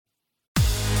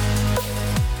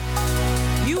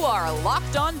are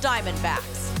Locked On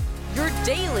Diamondbacks, your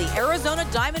daily Arizona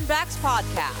Diamondbacks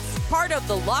podcast, part of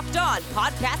the Locked On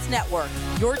Podcast Network,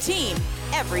 your team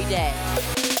every day.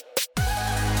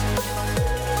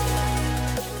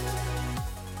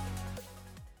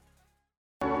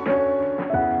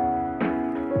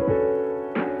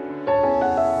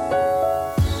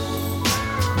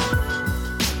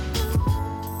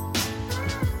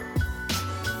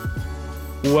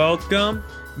 Welcome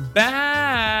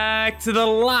back to the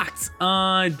Locked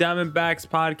On Diamondbacks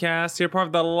podcast. You're part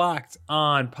of the Locked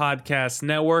On Podcast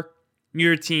Network.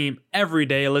 Your team every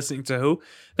day, listening to who?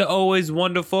 The always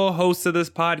wonderful host of this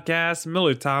podcast,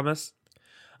 Miller Thomas.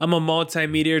 I'm a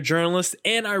multimedia journalist,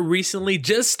 and I recently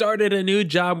just started a new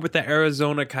job with the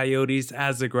Arizona Coyotes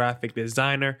as a graphic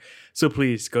designer. So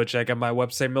please go check out my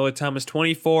website,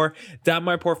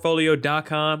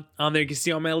 millerthomas24.myportfolio.com. On there, you can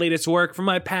see all my latest work, from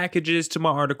my packages to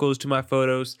my articles to my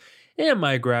photos and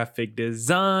my graphic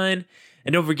design.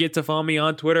 And don't forget to follow me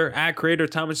on Twitter at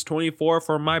CreatorThomas24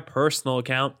 for my personal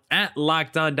account, at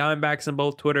Locked On Diamondbacks on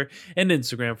both Twitter and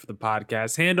Instagram for the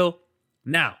podcast handle.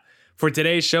 Now, for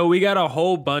today's show, we got a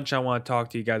whole bunch I want to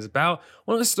talk to you guys about.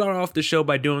 I want to start off the show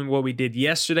by doing what we did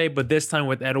yesterday, but this time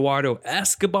with Eduardo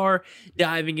Escobar,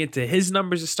 diving into his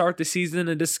numbers to start the season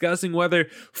and discussing whether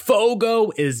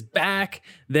Fogo is back.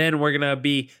 Then we're going to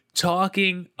be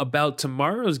talking about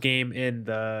tomorrow's game in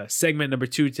the segment number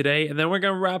 2 today. And then we're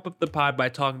going to wrap up the pod by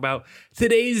talking about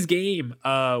today's game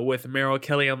with Merrill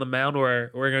Kelly on the mound,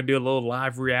 where we're going to do a little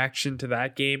live reaction to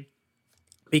that game.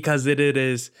 Because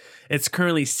it's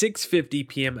currently 6:50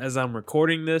 p.m. as I'm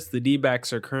recording this. The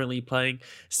D-backs are currently playing.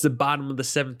 It's the bottom of the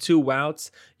 7th, 2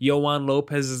 outs. Yohan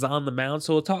Lopez is on the mound.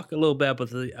 So we'll talk a little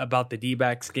bit about the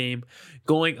D-backs game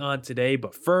going on today.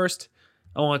 But first,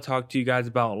 I want to talk to you guys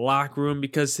about Locker Room,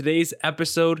 because today's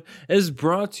episode is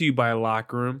brought to you by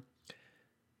Locker Room.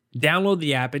 Download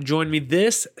the app and join me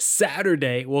this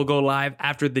Saturday. We'll go live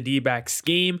after the D-backs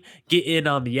game. Get in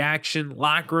on the action.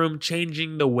 Locker Room,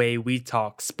 changing the way we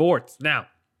talk sports. Now,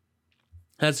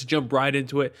 let's jump right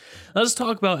into it. Let's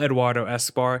talk about Eduardo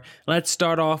Escobar. Let's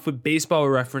start off with Baseball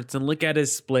Reference and look at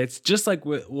his splits, just like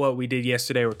what we did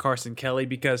yesterday with Carson Kelly,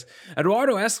 because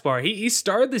Eduardo Escobar, he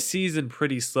started the season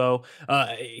pretty slow.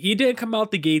 He didn't come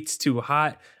out the gates too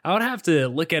hot. I would have to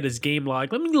look at his game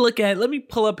log. Let me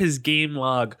pull up his game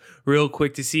log real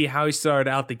quick to see how he started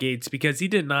out the gates, because he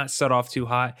did not start off too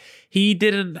hot. He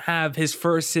didn't have his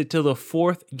first hit till the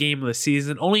 4th game of the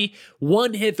season. Only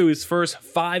 1 hit through his first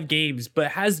 5 games,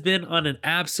 but has been on an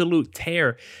absolute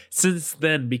tear since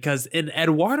then, because in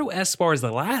Eduardo Escobar's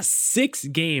the last 6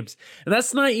 games, and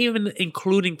that's not even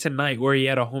including tonight where he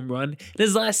had a home run, in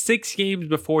his last 6 games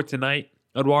before tonight,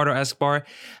 Eduardo Escobar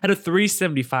had a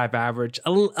 375 average,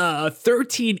 a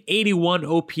 1381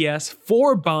 OPS,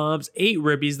 4 bombs, 8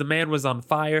 ribbies. The man was on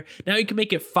fire. Now you can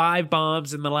make it 5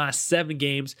 bombs in the last 7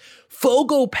 games.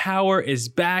 Fogo power is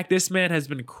back. This man has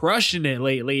been crushing it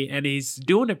lately, and he's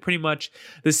doing it pretty much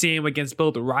the same against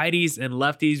both righties and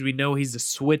lefties. We know he's a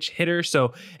switch hitter,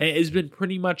 so it's been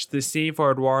pretty much the same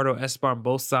for Eduardo Escobar on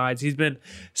both sides. He's been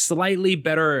slightly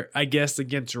better, I guess,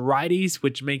 against righties,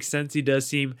 which makes sense. He does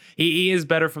seem he is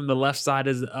better from the left side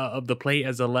of the plate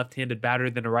as a left-handed batter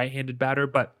than a right-handed batter,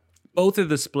 but both of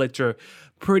the splits are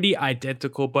pretty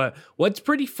identical. But what's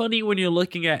pretty funny when you're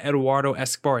looking at Eduardo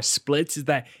Escobar's splits is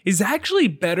that he's actually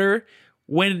better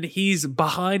when he's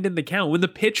behind in the count. When the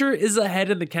pitcher is ahead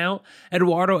in the count,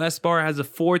 Eduardo Escobar has a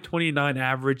 429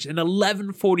 average and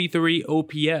 1143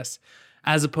 OPS.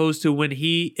 As opposed to when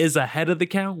he is ahead of the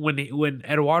count, when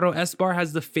Eduardo Escobar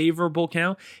has the favorable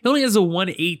count, he only has a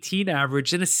 118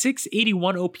 average and a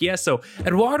 681 OPS. So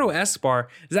Eduardo Escobar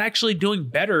is actually doing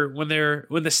better when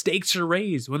the stakes are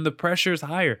raised, when the pressure is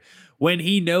higher, when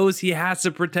he knows he has to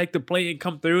protect the plate and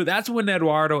come through. That's when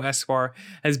Eduardo Escobar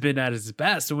has been at his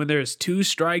best. And when there's 2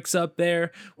 strikes up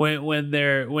there,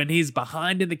 when he's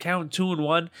behind in the count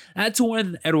 2-1, that's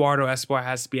when Eduardo Escobar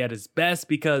has to be at his best,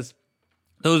 because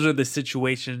those are the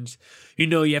situations,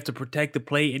 you have to protect the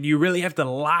plate and you really have to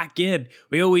lock in.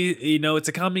 We always, it's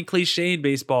a common cliche in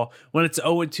baseball. When it's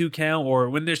 0-2 count or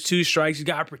when there's 2 strikes, you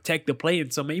got to protect the plate.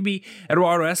 And so maybe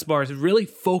Eduardo Escobar is really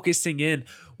focusing in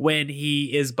when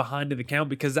he is behind in the count,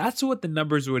 because that's what the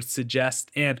numbers would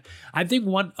suggest. And I think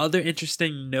one other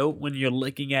interesting note when you're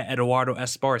looking at Eduardo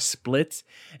Escobar's splits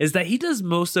is that he does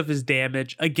most of his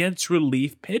damage against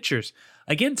relief pitchers.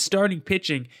 against starting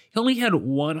pitching, he only had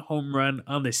 1 home run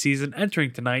on the season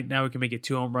entering tonight. Now we can make it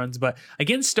 2 home runs, but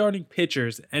against starting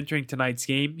pitchers entering tonight's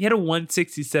game, he had a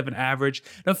 167 average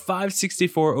and a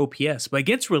 564 OPS. But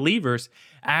against relievers,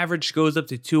 average goes up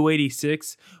to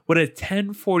 286 with a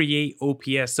 1048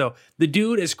 OPS. So the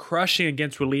dude is crushing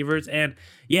against relievers. And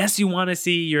yes, you want to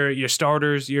see your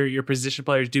starters, your position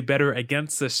players do better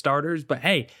against the starters, but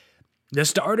hey, the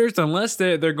starters, unless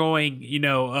they're going,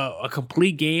 a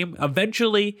complete game,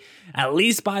 eventually, at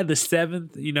least by the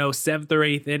seventh or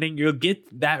eighth inning, you'll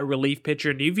get that relief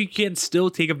pitcher. And if you can still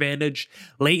take advantage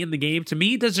late in the game, to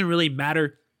me, it doesn't really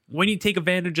matter when you take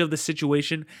advantage of the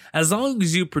situation, as long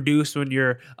as you produce when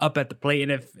you're up at the plate. And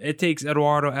if it takes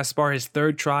Eduardo Escobar his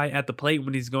 3rd try at the plate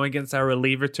when he's going against our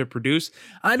reliever to produce,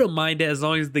 I don't mind it as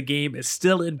long as the game is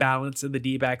still in balance and the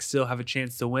D-backs still have a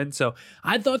chance to win. So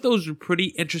I thought those were pretty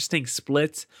interesting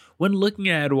splits when looking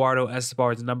at Eduardo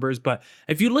Escobar's numbers. But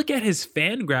if you look at his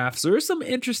fan graphs, there are some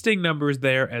interesting numbers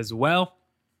there as well.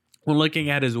 When looking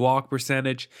at his walk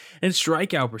percentage and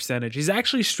strikeout percentage, he's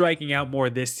actually striking out more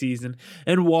this season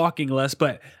and walking less,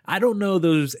 but I don't know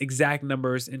those exact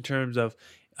numbers in terms of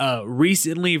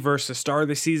recently versus start of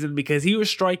the season, because he was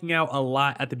striking out a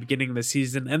lot at the beginning of the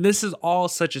season, and this is all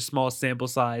such a small sample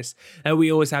size that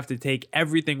we always have to take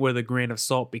everything with a grain of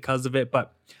salt because of it.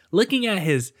 But looking at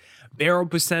his barrel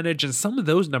percentage and some of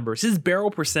those numbers, his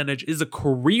barrel percentage is a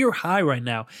career high right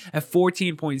now at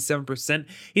 14.7%.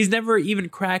 He's never even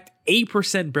cracked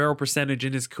 8% barrel percentage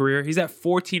in his career. He's at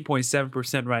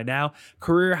 14.7% right now.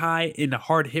 Career high in a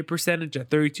hard hit percentage at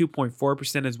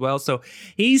 32.4% as well. So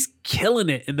he's killing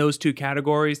it in those 2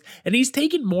 categories, and he's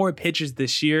taken more pitches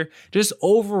this year. Just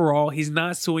overall, he's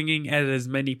not swinging at as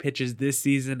many pitches this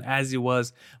season as he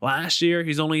was last year.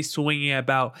 He's only swinging at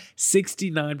about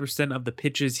 69% of the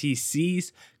pitches he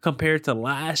sees compared to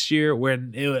last year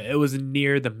when it was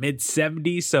near the mid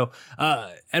 70s. So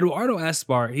Eduardo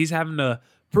Escobar, he's having a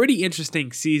pretty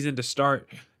interesting season to start.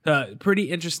 Pretty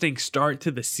interesting start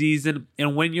to the season.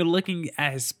 And when you're looking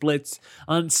at his splits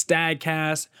on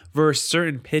Statcast versus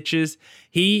certain pitches,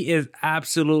 he is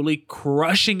absolutely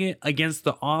crushing it against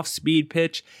the off-speed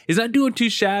pitch. He's not doing too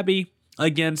shabby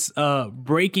against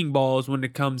breaking balls when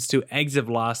it comes to exit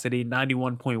velocity,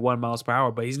 91.1 miles per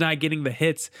hour, but he's not getting the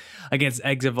hits against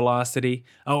exit velocity,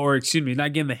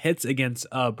 not getting the hits against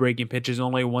breaking pitches,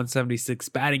 only 176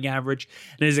 batting average,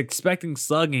 and his expecting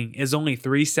slugging is only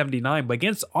 379, but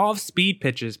against off-speed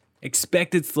pitches,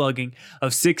 expected slugging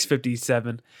of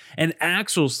 657, and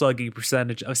actual slugging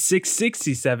percentage of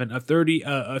 667, a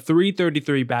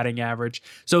 333 batting average.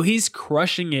 So he's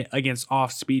crushing it against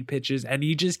off-speed pitches, and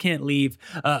you just can't leave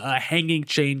a hanging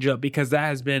changeup, because that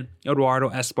has been Eduardo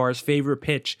Escobar's favorite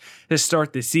pitch to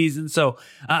start the season. So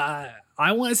I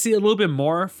want to see a little bit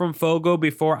more from Fogo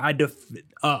before I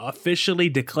officially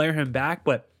declare him back,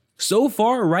 but so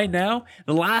far, right now,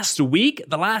 the last week,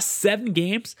 the last 7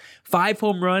 games, 5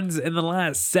 home runs in the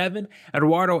last 7.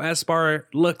 Eduardo Escobar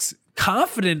looks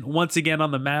confident once again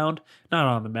on the mound, not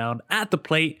on the mound, at the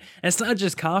plate. And it's not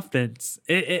just confidence.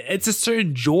 It's a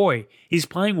certain joy he's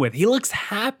playing with. He looks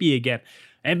happy again.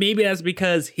 And maybe that's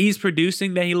because he's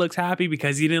producing that he looks happy,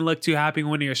 because he didn't look too happy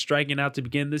when he was striking out to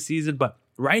begin the season. But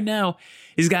right now,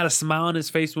 he's got a smile on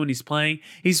his face when he's playing.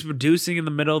 He's producing in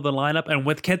the middle of the lineup. And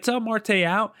with Ketel Marte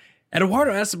out,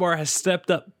 Eduardo Escobar has stepped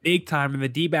up big time, and the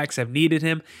D-backs have needed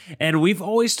him. And we've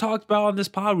always talked about on this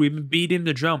pod, we've been beating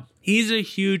the drum. He's a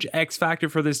huge X factor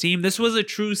for this team. This was a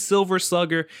true Silver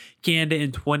Slugger candidate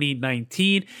in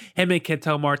 2019. Him and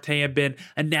Ketel Marte have been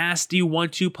a nasty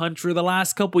 1-2 punch for the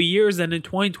last couple years. And in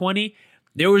 2020,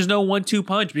 there was no 1-2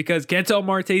 punch, because Ketel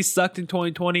Marte sucked in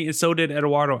 2020, and so did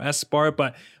Eduardo Escobar.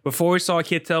 But before we saw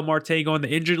Ketel Marte go on the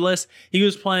injured list, he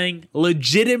was playing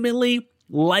legitimately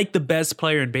like the best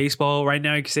player in baseball. Right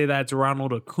now, you can say that it's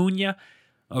Ronald Acuna.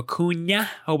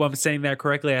 Hope I'm saying that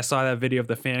correctly. I saw that video of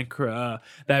the fan,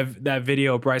 that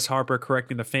video of Bryce Harper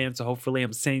correcting the fan, so hopefully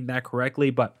I'm saying that correctly.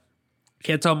 But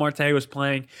Ketel Marte was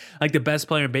playing like the best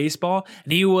player in baseball,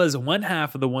 and he was one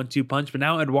half of the 1-2 punch. But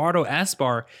now Eduardo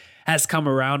Escobar has come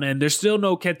around, and there's still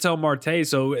no Ketel Marte,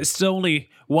 so it's still only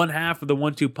one half of the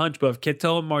 1-2 punch. But if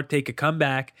Ketel Marte could come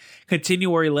back,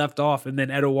 continue where he left off, and then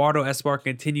Eduardo Escobar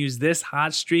continues this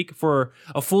hot streak for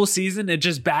a full season and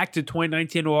just back to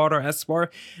 2019 Eduardo Escobar,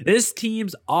 this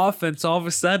team's offense all of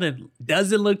a sudden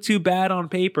doesn't look too bad on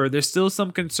paper. There's still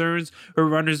some concerns for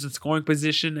runners in scoring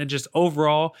position and just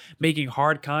overall making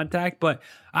hard contact, but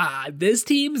this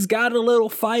team's got a little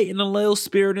fight and a little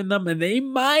spirit in them, and they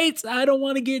might, I don't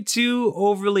want to get too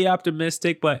overly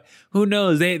optimistic, but who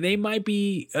knows, they might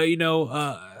be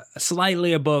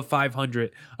slightly above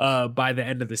 500 by the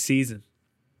end of the season.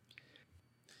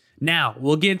 Now,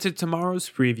 we'll get into tomorrow's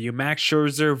preview, Max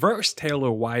Scherzer versus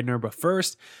Taylor Widener. But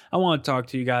first, I want to talk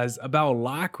to you guys about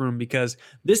Locker Room because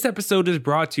this episode is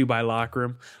brought to you by Locker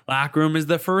Room. Locker Room is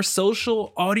the first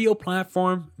social audio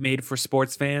platform made for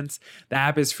sports fans. The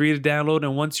app is free to download,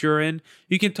 and once you're in,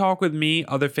 you can talk with me,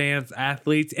 other fans,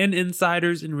 athletes, and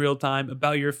insiders in real time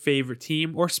about your favorite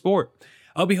team or sport.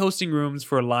 I'll be hosting rooms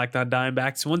for Locked On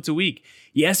Diamondbacks once a week.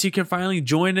 Yes, you can finally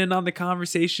join in on the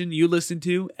conversation you listen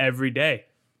to every day.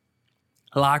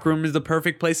 Locker Room is the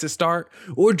perfect place to start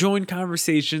or join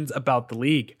conversations about the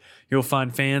league. You'll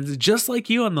find fans just like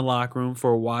you in the Locker Room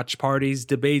for watch parties,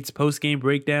 debates, post-game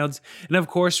breakdowns, and of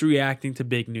course reacting to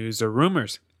big news or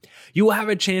rumors. You will have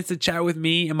a chance to chat with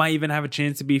me and might even have a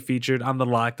chance to be featured on the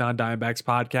Locked On Diamondbacks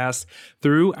podcast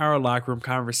through our Locker Room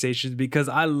conversations because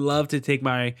I love to take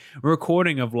my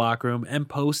recording of Locker Room and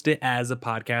post it as a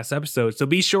podcast episode. So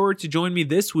be sure to join me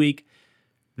this week.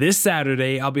 This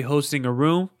Saturday, I'll be hosting a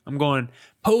room. I'm going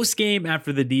post-game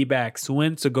after the D-backs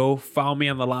win, so go follow me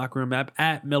on the Locker Room app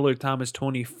at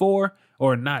MillerThomas24,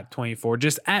 or not 24,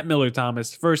 just at Miller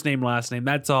Thomas, first name, last name.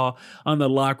 That's all on the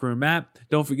Locker Room app.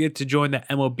 Don't forget to join the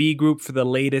MLB group for the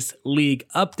latest league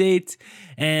updates,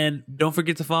 and don't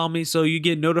forget to follow me so you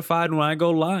get notified when I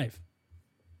go live.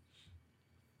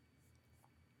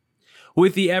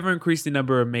 With the ever-increasing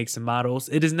number of makes and models,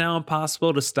 it is now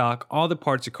impossible to stock all the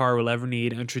parts your car will ever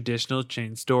need in a traditional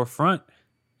chain store front.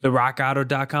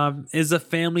 TheRockAuto.com is a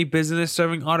family business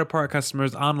serving auto part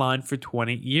customers online for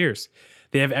 20 years.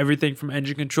 They have everything from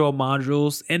engine control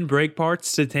modules and brake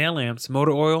parts to tail lamps,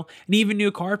 motor oil, and even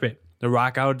new carpet. The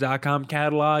RockAuto.com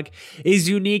catalog is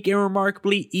unique and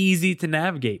remarkably easy to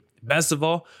navigate. Best of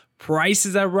all,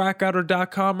 prices at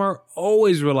RockAuto.com are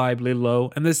always reliably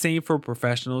low, and the same for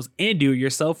professionals and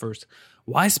do-it-yourselfers.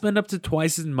 Why spend up to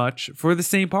twice as much for the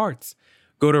same parts?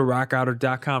 Go to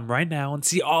RockAuto.com right now and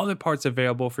see all the parts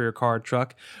available for your car or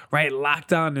truck. Right,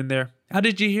 Locked On in there. How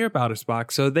did you hear about us,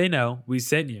 box? So they know we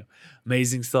sent you.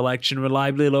 Amazing selection,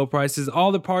 reliably low prices,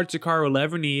 all the parts your car will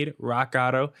ever need.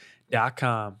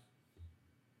 RockAuto.com.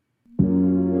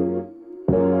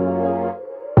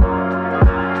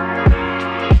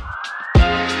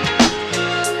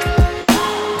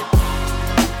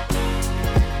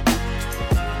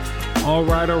 All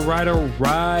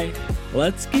right.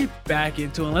 Let's get back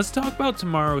into it. Let's talk about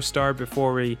tomorrow's start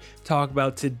before we talk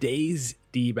about today's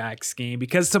D-backs game.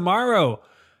 Because tomorrow,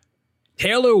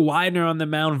 Taylor Widener on the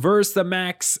mound versus the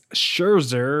Max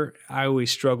Scherzer. I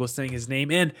always struggle saying his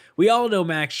name. And we all know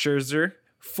Max Scherzer,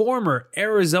 former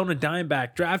Arizona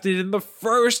Diamondback, drafted in the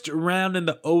first round in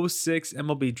the 2006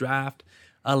 MLB draft,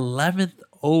 11th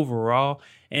overall.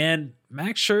 And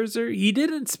Max Scherzer, he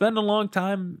didn't spend a long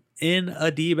time in a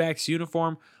D-backs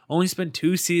uniform, only spent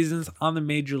 2 seasons on the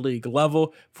major league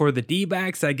level. For the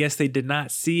D-backs, I guess they did not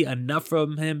see enough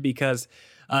from him because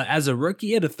as a rookie,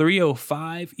 he had a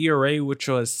 3.05 ERA, which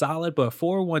was solid, but a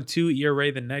 4.12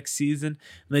 ERA the next season.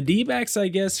 And the D-backs, I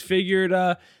guess, figured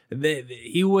that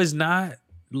he was not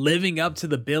living up to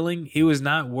the billing. He was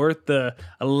not worth the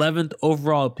 11th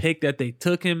overall pick that they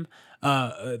took him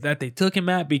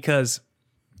at because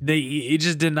he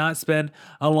just did not spend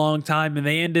a long time, and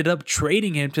they ended up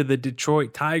trading him to the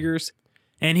Detroit Tigers,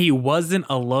 and he wasn't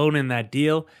alone in that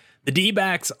deal. The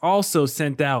D-backs also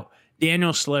sent out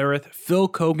Daniel Schlereth, Phil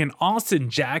Koch, and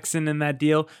Austin Jackson in that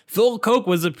deal. Phil Koch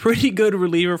was a pretty good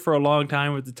reliever for a long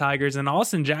time with the Tigers, and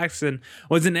Austin Jackson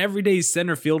was an everyday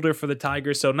center fielder for the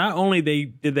Tigers. So not only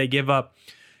did they give up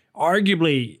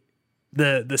arguably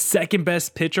the second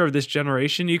best pitcher of this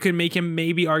generation, you could make him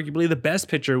maybe arguably the best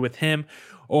pitcher with him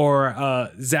or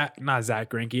Zach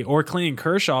Greinke or Clayton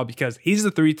Kershaw, because he's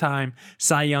a 3-time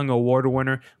Cy Young Award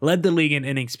winner, led the league in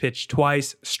innings pitched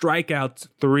twice, strikeouts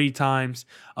 3 times,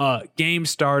 games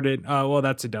started, well,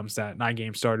 that's a dumb stat, not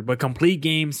games started, but complete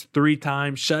games 3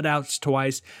 times, shutouts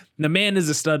twice. The man is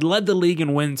a stud, led the league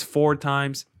in wins 4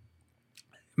 times.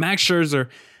 Max Scherzer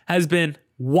has been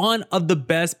one of the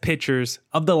best pitchers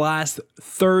of the last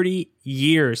 30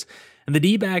 years. And the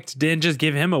D-backs didn't just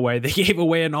give him away. They gave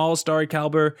away an all-star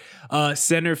caliber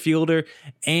center fielder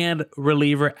and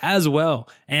reliever as well.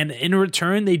 And in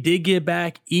return, they did get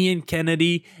back Ian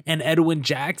Kennedy and Edwin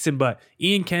Jackson. But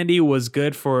Ian Kennedy was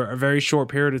good for a very short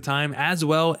period of time. As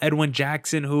well, Edwin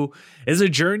Jackson, who is a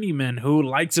journeyman who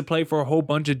likes to play for a whole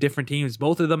bunch of different teams.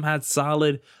 Both of them had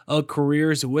solid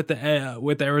careers with the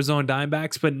Arizona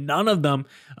Diamondbacks, but none of them,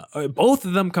 both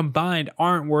of them combined,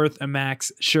 aren't worth a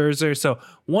Max Scherzer. So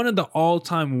one of the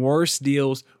all-time worst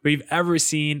deals we've ever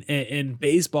seen in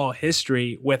baseball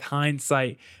history with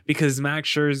hindsight, because Max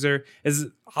Scherzer is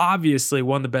obviously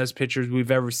one of the best pitchers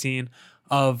we've ever seen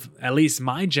of at least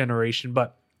my generation,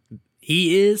 but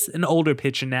he is an older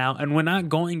pitcher now, and we're not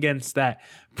going against that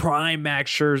prime Max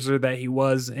Scherzer that he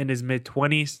was in his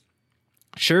mid-20s.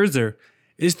 Scherzer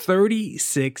is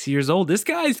 36 years old. This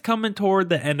guy's coming toward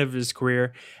the end of his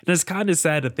career, and it's kind of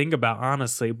sad to think about,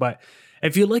 honestly. But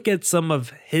if you look at some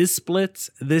of his splits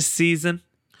this season,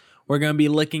 we're going to be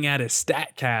looking at his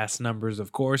StatCast numbers,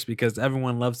 of course, because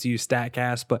everyone loves to use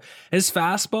StatCast. But his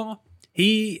fastball,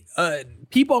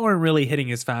 people aren't really hitting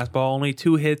his fastball. Only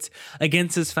 2 hits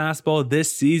against his fastball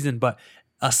this season, but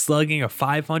a slugging of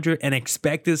 500, an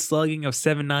expected slugging of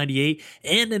 798,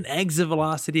 and an exit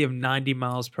velocity of 90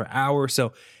 miles per hour.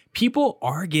 So people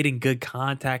are getting good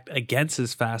contact against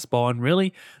his fastball. And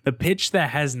really, the pitch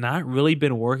that has not really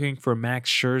been working for Max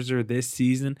Scherzer this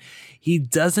season, he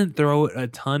doesn't throw it a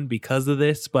ton because of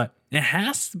this, but it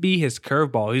has to be his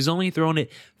curveball. He's only thrown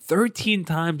it 13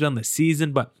 times on the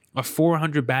season, but a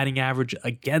 400 batting average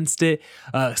against it,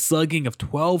 a slugging of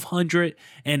 1,200,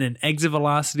 and an exit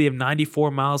velocity of 94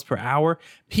 miles per hour.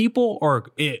 People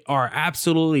are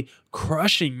absolutely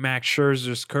crushing Max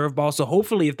Scherzer's curveball. So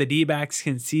hopefully if the D-backs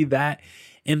can see that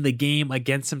in the game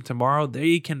against him tomorrow,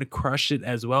 they can crush it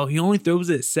as well. He only throws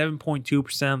it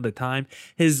 7.2% of the time.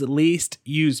 His least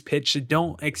used pitch.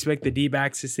 Don't expect the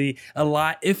D-backs to see a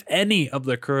lot, if any, of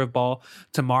the curveball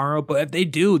tomorrow. But if they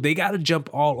do, they got to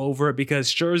jump all over it, because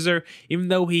Scherzer, even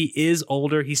though he is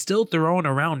older, he's still throwing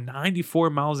around 94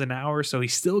 miles an hour. So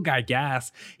he's still got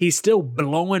gas. He's still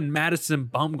blowing Madison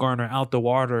Bumgarner out the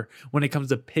water when it comes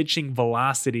to pitching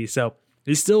velocity. So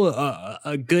he's still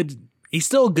He's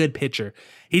still a good pitcher.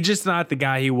 He's just not the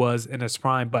guy he was in his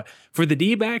prime. But for the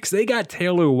D-backs, they got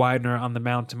Taylor Widener on the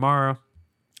mound tomorrow,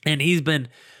 and he's been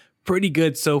pretty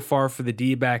good so far for the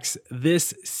D-backs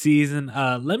this season.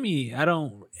 I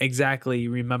don't exactly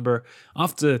remember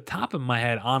off the top of my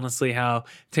head, honestly, how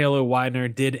Taylor Widener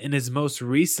did in his most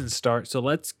recent start. So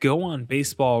let's go on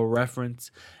Baseball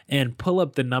Reference and pull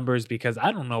up the numbers, because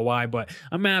I don't know why, but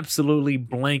I'm absolutely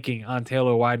blanking on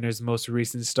Taylor Widener's most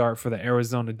recent start for the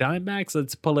Arizona Diamondbacks.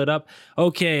 Let's pull it up.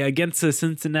 Okay, against the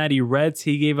Cincinnati Reds,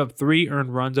 he gave up 3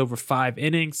 earned runs over 5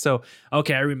 innings. So,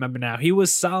 okay, I remember now. He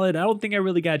was solid. I don't think I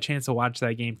really got a chance to watch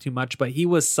that game too much, but he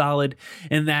was solid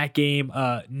in that game.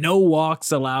 No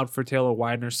walks allowed for Taylor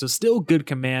Widener, so still good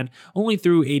command. Only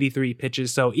threw 83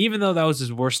 pitches. So even though that was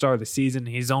his worst start of the season,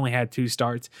 he's only had 2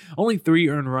 starts, only 3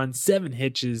 earned runs, 7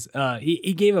 hitches.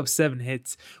 He gave up 7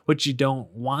 hits, which you don't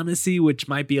want to see, which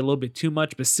might be a little bit too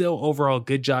much, but still overall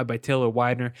good job by Taylor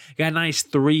Widener. Got a nice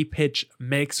 3-pitch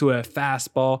mix with a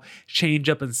fastball,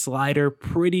 changeup, and slider.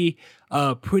 Pretty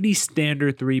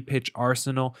standard 3-pitch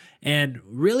arsenal. And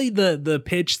really the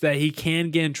pitch that he can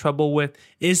get in trouble with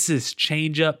is his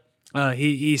changeup.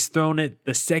 He's thrown it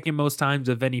the second most times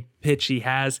of any pitch he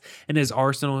has in his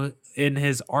arsenal.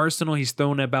 He's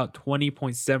thrown it about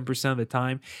 20.7% of the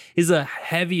time. He's a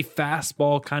heavy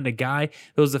fastball kind of guy.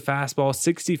 Throws the fastball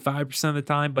 65% of the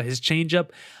time, but his changeup,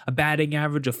 a batting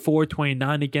average of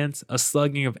 429 against, a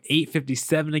slugging of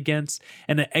 857 against,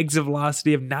 and an exit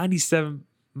velocity of 97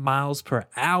 miles per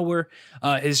hour.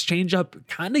 His changeup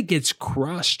kind of gets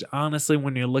crushed, honestly,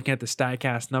 when you're looking at the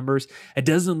StatCast numbers. It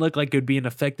doesn't look like it would be an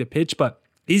effective pitch, but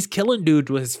he's killing dudes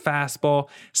with his fastball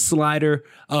slider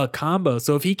combo.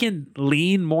 So if he can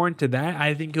lean more into that,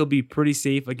 I think he'll be pretty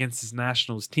safe against his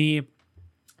Nationals team.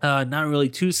 Not really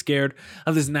too scared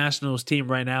of this Nationals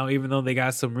team right now, even though they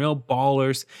got some real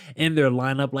ballers in their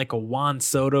lineup, like a Juan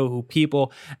Soto, who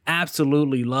people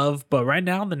absolutely love. But right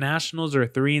now, the Nationals are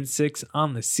 3-6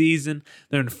 on the season.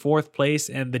 They're in 4th place,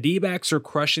 and the D-backs are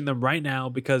crushing them right now,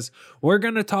 because we're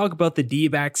going to talk about the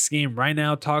D-backs game right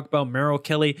now, talk about Merrill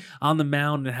Kelly on the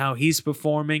mound and how he's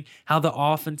performing, how the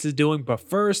offense is doing. But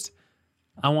first,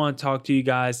 I want to talk to you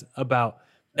guys about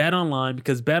BetOnline,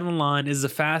 because BetOnline is the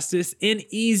fastest and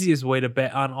easiest way to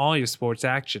bet on all your sports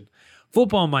action.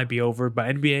 Football might be over,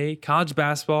 but NBA, college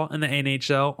basketball, and the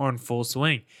NHL are in full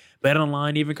swing.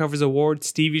 BetOnline even covers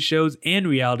awards, TV shows, and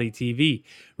reality TV.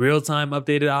 Real-time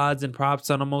updated odds and props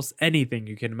on almost anything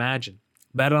you can imagine.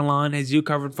 BetOnline has you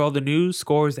covered for all the news,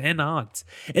 scores, and odds.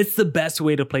 It's the best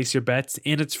way to place your bets,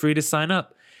 and it's free to sign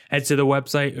up. Head to the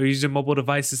website or use your mobile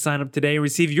device to sign up today and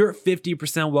receive your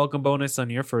 50% welcome bonus on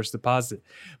your first deposit.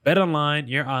 BetOnline,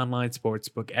 your online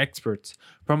sportsbook experts.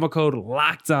 Promo code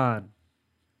LOCKEDON.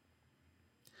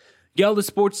 Get all the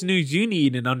sports news you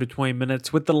need in under 20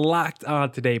 minutes with the Locked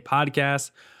On Today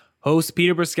podcast. Host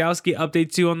Peter Brskowski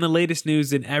updates you on the latest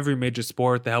news in every major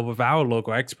sport with the help of our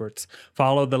local experts.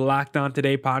 Follow the Locked On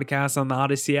Today podcast on the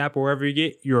Odyssey app or wherever you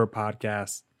get your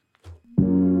podcasts.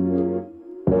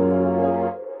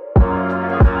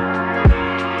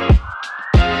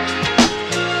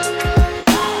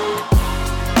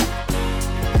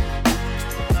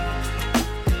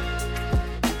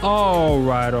 All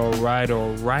right.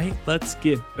 Let's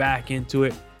get back into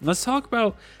it. Let's talk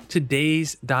about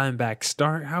today's Diamondback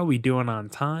start. How are we doing on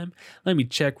time? Let me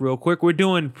check real quick. We're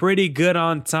doing pretty good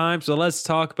on time. So let's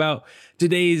talk about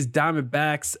today's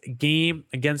Diamondbacks game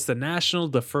against the Nationals,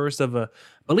 the first of I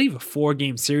believe a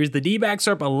 4-game series. The D-backs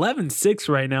are up 11-6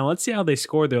 right now. Let's see how they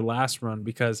scored their last run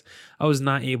because I was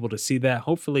not able to see that.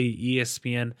 Hopefully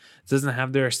ESPN doesn't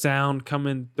have their sound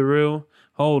coming through.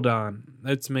 Hold on.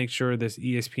 Let's make sure this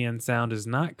ESPN sound is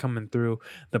not coming through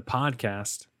the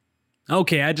podcast.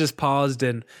 Okay, I just paused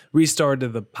and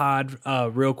restarted the pod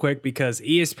real quick because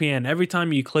ESPN, every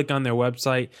time you click on their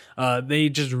website, they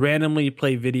just randomly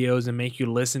play videos and make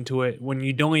you listen to it when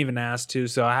you don't even ask to.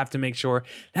 So I have to make sure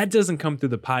that doesn't come through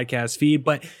the podcast feed,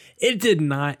 but it did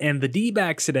not. And the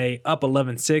D-backs today up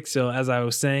 11-6. So as I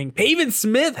was saying, Pavin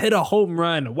Smith hit a home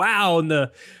run. Wow, in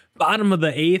the bottom of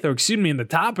the 8th, or excuse me, in the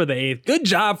top of the 8th. Good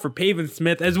job for Pavin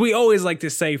Smith. As we always like to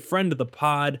say, friend of the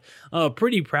pod.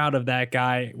 Pretty proud of that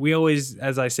guy. We always,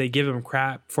 as I say, give him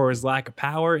crap for his lack of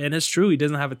power. And it's true, he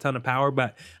doesn't have a ton of power,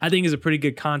 but I think he's a pretty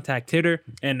good contact hitter.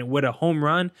 And with a home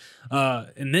run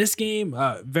in this game,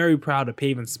 very proud of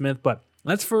Pavin Smith. But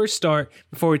let's first start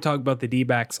before we talk about the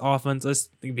D-backs offense,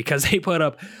 because they put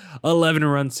up 11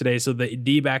 runs today. So the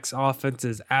D-backs offense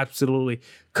is absolutely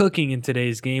cooking in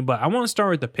today's game. But I want to start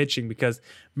with the pitching because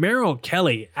Merrill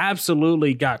Kelly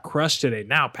absolutely got crushed today.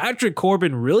 Now, Patrick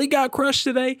Corbin really got crushed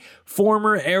today.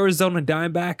 Former Arizona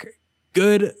Diamondback.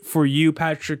 Good for you,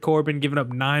 Patrick Corbin, giving up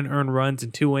 9 earned runs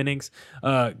in 2 innings.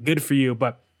 Good for you.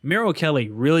 But Merrill Kelly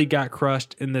really got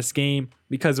crushed in this game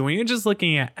because when you're just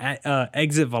looking at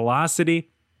exit velocity,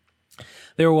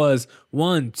 there was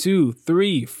 1, 2,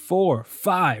 3, 4,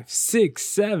 5, 6,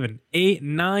 7, 8,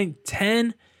 9,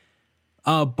 10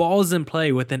 balls in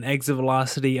play with an exit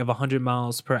velocity of 100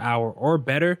 miles per hour or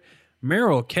better.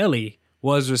 Merrill Kelly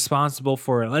was responsible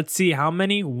for, let's see how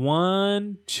many,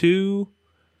 1, 2,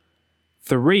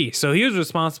 3. So he was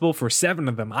responsible for 7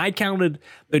 of them. I counted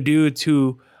the dudes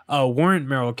who weren't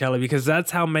Merrill Kelly because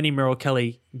that's how many Merrill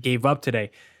Kelly gave up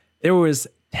today. There was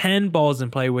 10 balls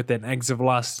in play with an exit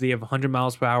velocity of 100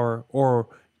 miles per hour or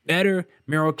better.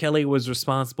 Merrill Kelly was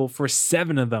responsible for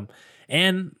 7 of them.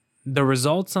 And the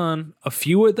results on a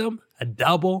few of them, a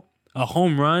double, a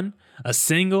home run, a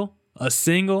single,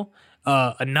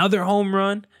 another home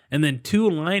run, and then 2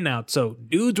 lineouts. So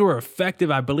dudes were effective.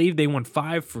 I believe they went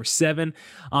 5 for 7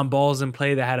 on balls in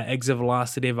play that had an exit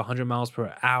velocity of 100 miles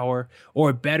per hour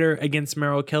or better against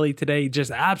Merrill Kelly today. Just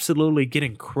absolutely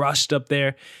getting crushed up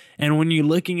there. And when you're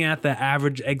looking at the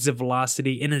average exit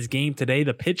velocity in his game today,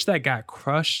 the pitch that got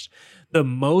crushed the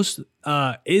most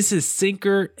is his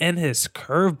sinker and his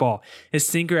curveball. His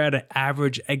sinker at an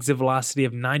average exit velocity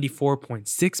of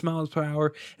 94.6 miles per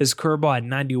hour. His curveball at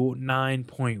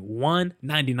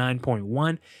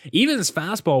 99.1. Even his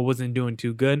fastball wasn't doing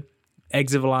too good.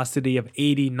 Exit velocity of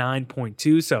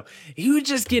 89.2. So he was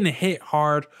just getting hit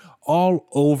hard all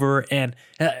over. And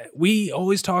we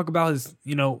always talk about his,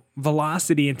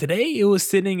 velocity. And today it was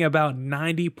sitting about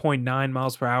 90.9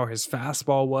 miles per hour. His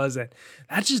fastball was, and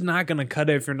that's just not going to cut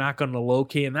it if you're not going to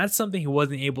locate. And that's something he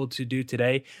wasn't able to do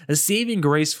today. The saving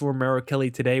grace for Merrill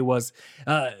Kelly today was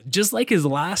just like his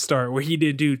last start where he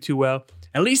didn't do too well.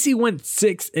 At least he went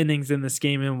 6 innings in this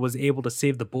game and was able to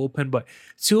save the bullpen, but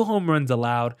 2 home runs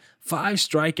allowed, 5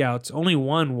 strikeouts, only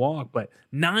 1 walk, but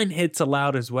 9 hits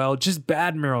allowed as well. Just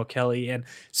bad Merrill Kelly. And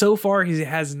so far, he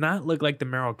has not looked like the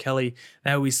Merrill Kelly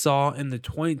that we saw in the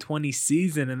 2020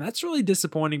 season. And that's really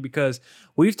disappointing because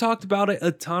we've talked about it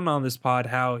a ton on this pod,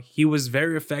 how he was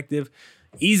very effective,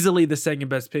 easily the second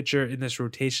best pitcher in this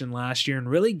rotation last year, and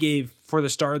really gave, for the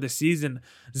start of the season,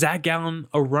 Zach Gallen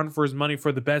a run for his money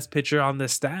for the best pitcher on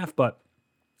this staff. But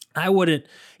I wouldn't.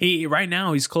 Right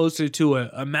now, he's closer to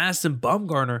a Madison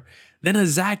Bumgarner than a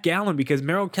Zach Gallen because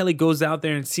Merrill Kelly goes out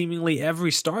there and seemingly every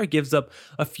start gives up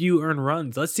a few earned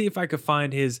runs. Let's see if I could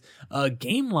find his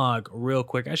game log real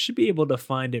quick. I should be able to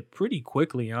find it pretty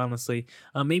quickly, honestly.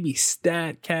 Maybe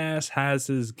StatCast has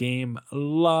his game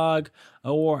log,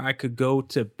 or I could go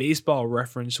to Baseball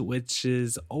Reference, which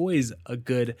is always a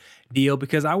good deal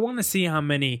because I want to see how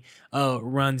many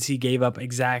runs he gave up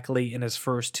exactly in his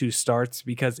first 2 starts,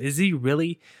 because is he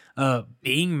really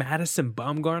being Madison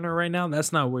Bumgarner right now?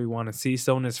 That's not what we want to see.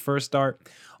 So in his first start,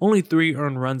 only 3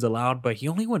 earned runs allowed, but he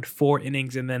only went 4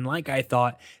 innings. And then, like I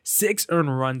thought, 6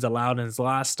 earned runs allowed in his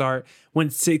last start,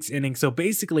 went 6 innings. So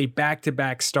basically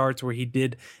back-to-back starts where he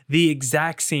did the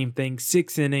exact same thing,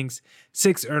 6 innings,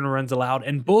 6 earned runs allowed,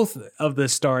 and both of the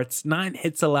starts, 9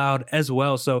 hits allowed as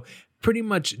well. So pretty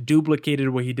much duplicated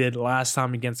what he did last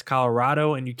time against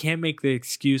Colorado, and you can't make the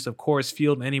excuse of Coors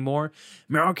Field anymore.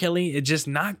 Merrill Kelly is just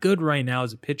not good right now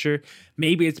as a pitcher.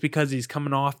 Maybe it's because he's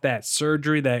coming off that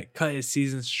surgery that cut his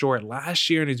season short last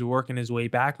year and he's working his way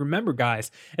back. Remember, guys,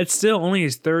 it's still only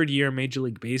his third year in Major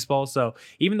League Baseball, so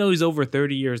even though he's over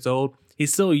 30 years old,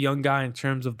 he's still a young guy in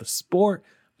terms of the sport.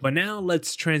 But now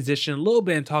let's transition a little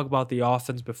bit and talk about the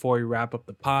offense before we wrap up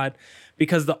the pod,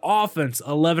 because the offense,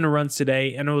 11 runs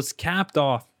today, and it was capped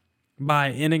off by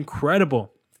an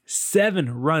incredible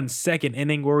 7-run second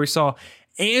inning where we saw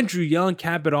Andrew Young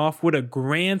cap it off with a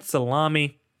grand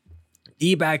salami.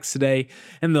 D-backs today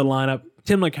in the lineup,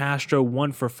 Tim LeCastro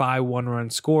 1 for 5, 1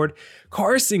 run scored.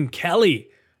 Carson Kelly,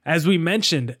 as we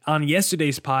mentioned on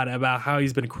yesterday's pod about how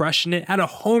he's been crushing it, had a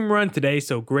home run today,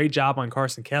 so great job on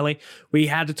Carson Kelly. We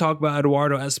had to talk about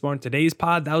Eduardo Escobar in today's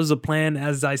pod. That was the plan,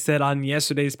 as I said on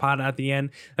yesterday's pod at the end,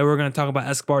 that we're going to talk about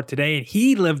Escobar today, and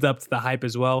he lived up to the hype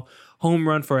as well. Home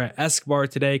run for Escobar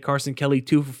today. Carson Kelly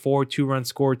 2 for 4, 2 runs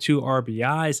scored, 2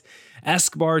 RBIs.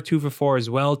 Escobar 2 for 4 as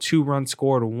well, 2 runs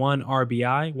scored, 1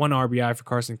 RBI. 1 RBI for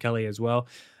Carson Kelly as well.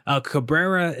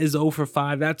 Cabrera is 0 for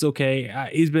 5. That's okay.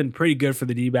 He's been pretty good for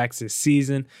the D-backs this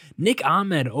season. Nick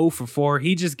Ahmed 0 for 4.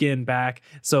 He's just getting back,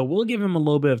 so we'll give him a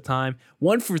little bit of time.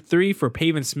 1 for 3 for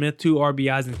Pavin Smith, 2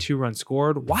 RBIs and 2 runs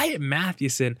scored. Wyatt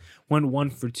Mathewson went 1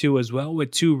 for 2 as well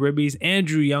with 2 ribbies.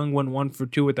 Andrew Young went 1 for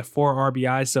 2 with the 4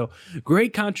 RBIs. So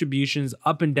great contributions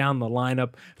up and down the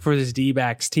lineup for this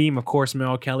D-backs team. Of course,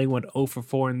 Merrill Kelly went 0 for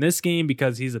 4 in this game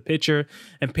because he's a pitcher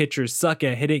and pitchers suck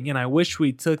at hitting. And I wish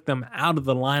we took them out of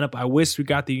the lineup. I wish we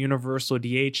got the universal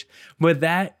DH, but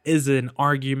that is an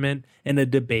argument and a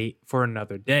debate for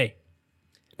another day.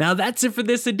 Now that's it for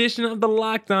this edition of the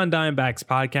Locked On Diamondbacks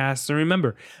podcast. So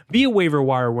remember, be a waiver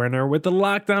wire winner with the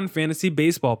Locked On Fantasy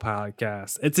Baseball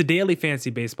podcast. It's a daily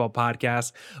fantasy baseball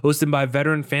podcast hosted by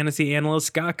veteran fantasy analyst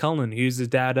Scott Cullen, who uses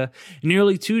data and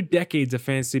nearly 2 decades of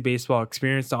fantasy baseball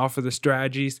experience to offer the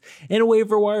strategies and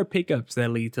waiver wire pickups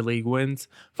that lead to league wins.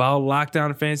 Follow Locked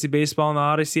On Fantasy Baseball on the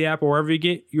Odyssey app or wherever you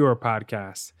get your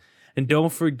podcasts. And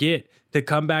don't forget to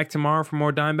come back tomorrow for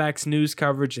more Diamondbacks news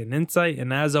coverage and insight.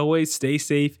 And as always, stay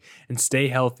safe and stay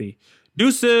healthy.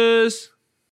 Deuces!